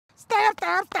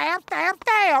Stab, stab, stab, stab,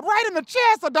 stab, right in the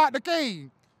chest of Dr.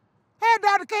 King. Had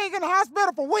Dr. King in the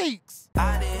hospital for weeks.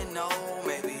 I didn't know,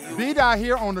 maybe you... Be Daht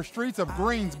here on the streets of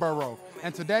Greensboro.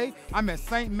 And today, I'm at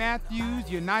St. Matthew's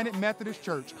United Methodist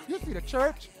Church. You see the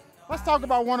church? Let's talk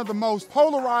about one of the most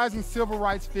polarizing civil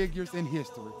rights figures in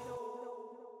history.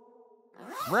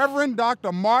 Reverend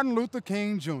Dr. Martin Luther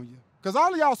King Jr. Because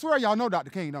all of y'all swear y'all know Dr.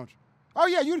 King, don't you? Oh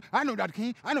yeah, I know Dr.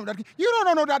 King, I know Dr. King. You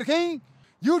don't know Dr. King.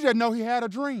 You just know he had a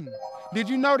dream. Did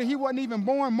you know that he wasn't even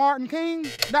born Martin King?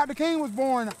 Dr. King was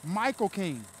born Michael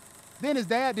King. Then his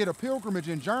dad did a pilgrimage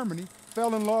in Germany,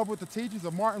 fell in love with the teachings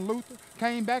of Martin Luther,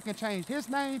 came back and changed his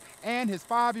name and his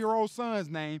 5-year-old son's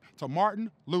name to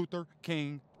Martin Luther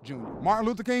King Jr. Martin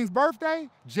Luther King's birthday,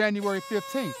 January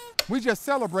 15th. We just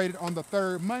celebrated on the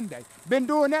third Monday. Been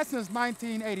doing that since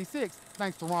 1986,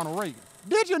 thanks to Ronald Reagan.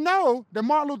 Did you know that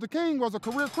Martin Luther King was a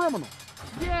career criminal?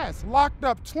 Yes, locked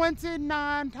up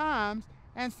 29 times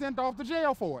and sent off to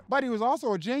jail for it. But he was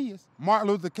also a genius. Martin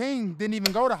Luther King didn't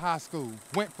even go to high school.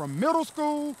 Went from middle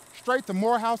school straight to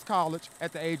Morehouse College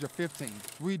at the age of 15.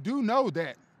 We do know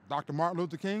that Dr. Martin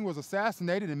Luther King was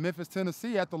assassinated in Memphis,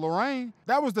 Tennessee at the Lorraine.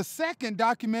 That was the second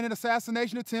documented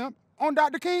assassination attempt on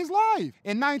Dr. King's life.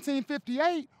 In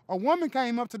 1958, a woman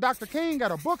came up to Dr. King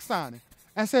at a book signing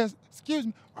and says, "Excuse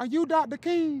me, are you Dr.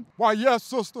 King?" "Why, yes,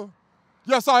 sister.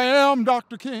 Yes, I am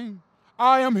Dr. King.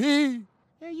 I am he."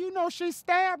 And you know she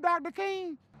stabbed Dr.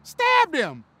 King? Stabbed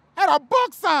him at a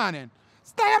book signing.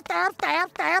 Stab, stab,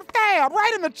 stab, stab, stab,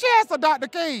 right in the chest of Dr.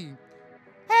 King.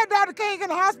 Had Dr. King in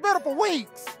the hospital for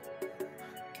weeks.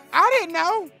 I didn't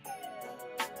know.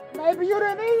 Maybe you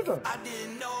didn't either. I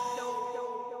didn't know.